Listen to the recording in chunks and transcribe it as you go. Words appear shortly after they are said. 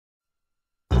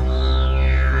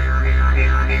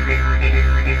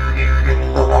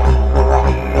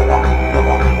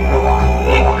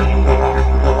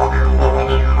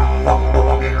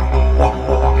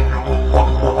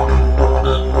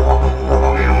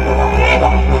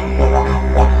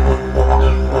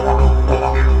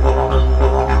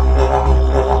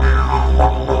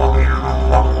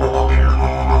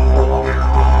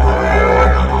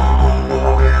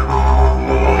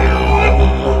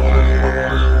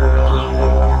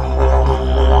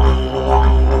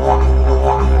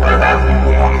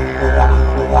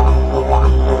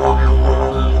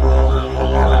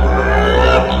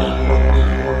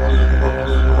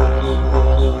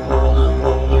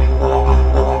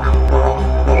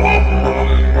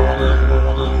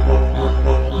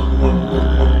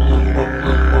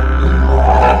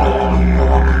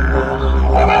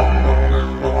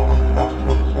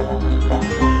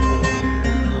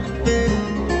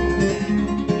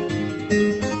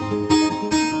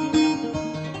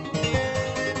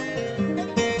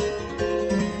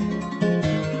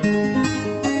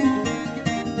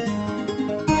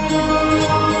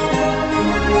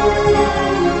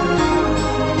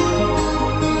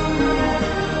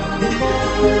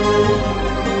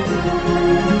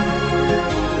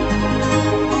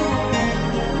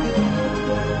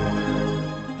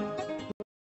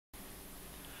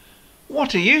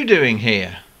What are you doing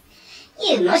here?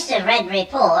 You must have read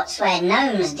reports where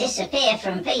gnomes disappear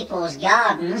from people's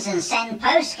gardens and send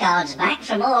postcards back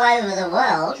from all over the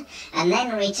world and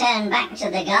then return back to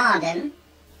the garden.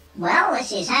 Well,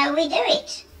 this is how we do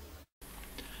it.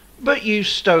 But you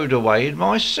stowed away in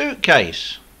my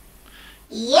suitcase.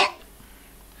 Yep.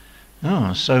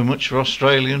 Oh, so much for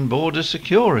Australian border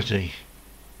security.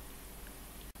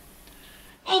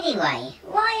 Anyway,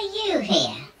 why are you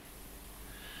here?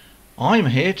 I'm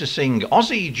here to sing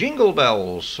Aussie Jingle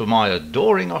Bells for my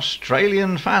adoring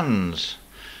Australian fans.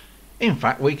 In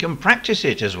fact, we can practice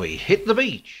it as we hit the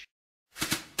beach.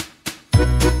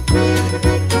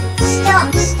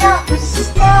 Stop, stop,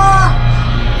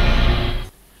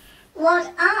 stop!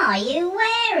 What are you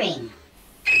wearing?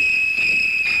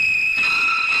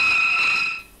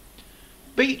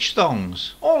 Beach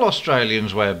thongs. All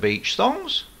Australians wear beach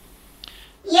thongs.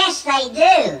 Yes, they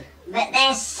do, but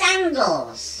they're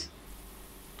sandals.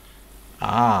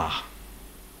 Ah.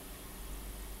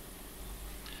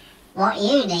 What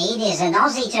you need is an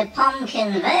Aussie to POM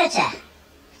converter.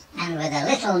 And with a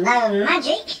little gnome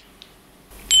magic...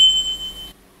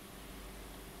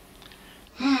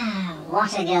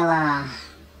 What a galah.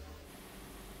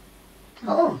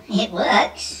 Oh, it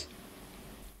works.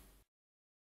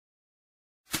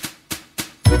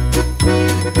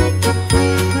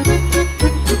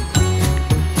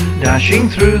 Dashing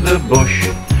through the bush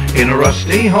in a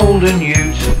rusty Holden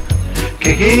ute,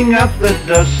 kicking up the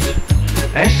dust,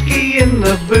 esky in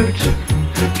the boot,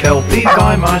 Kelpie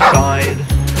by my side,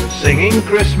 singing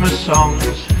Christmas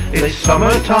songs. It's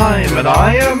summertime and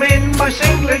I am in my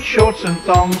singlet, shorts and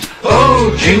thongs.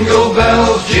 Oh, jingle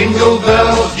bells, jingle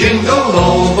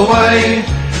all the way.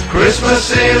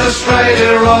 Christmas in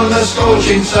Australia on a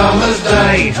scorching summer's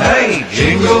day. Hey,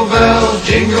 jingle bells,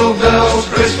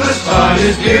 Christmas time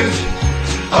is beaut.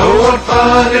 Oh, what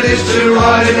fun it is to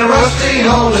ride in a rusty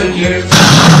Holden ute.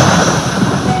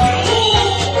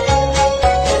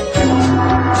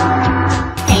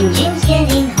 Engine's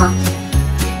getting hot,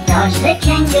 dodge the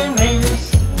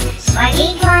kangaroos.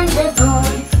 Swaggy climbs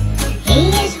aboard,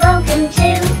 he is welcome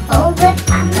too. All the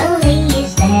family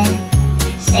is there,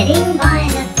 sitting by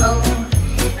the pool.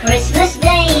 Christmas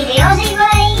Day, the Aussie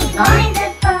way, by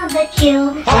the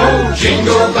barbecue. Oh,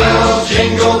 jingle bells,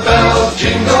 jingle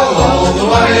all the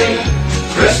way.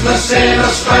 Christmas in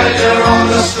Australia on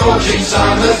a scorching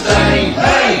summer's day.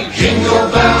 Hey, jingle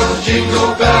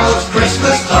bells,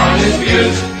 Christmas time is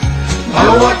beaut.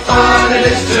 Oh, what fun it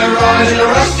is to ride in a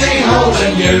rusty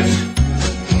Holden ute.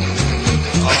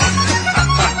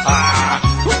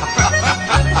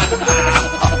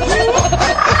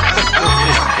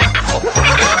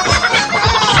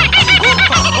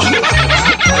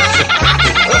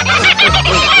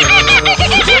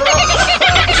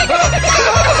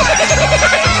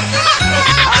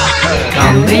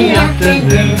 Come the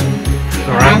afternoon,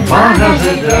 Grandpa has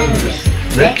a dose.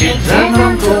 The kids and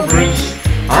Uncle Bruce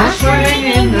are swimming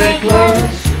in their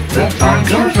clothes. The time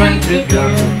comes right to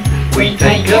go. We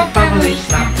take a family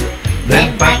snap,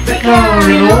 then back the car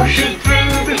and all shoot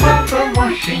through before the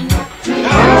washing up.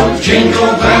 Oh,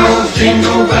 jingle bells,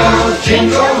 jingle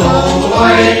all the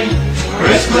way.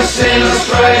 Christmas in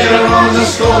Australia on a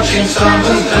scorching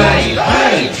summer's day.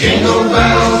 Hey, jingle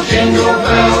bells,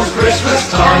 Christmas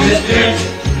time is beaut.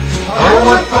 Oh,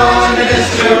 what fun it is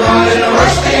to ride in a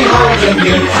rusty golden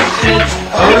ute is dead.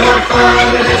 Oh, what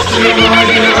fun it is to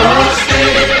ride in a rusty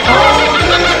golden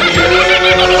ute.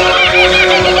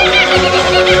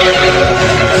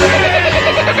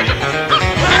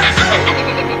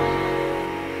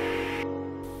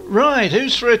 Right,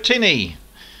 who's for a tinny?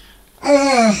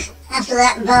 After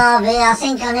that Barbie, I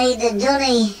think I need the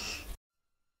dunny.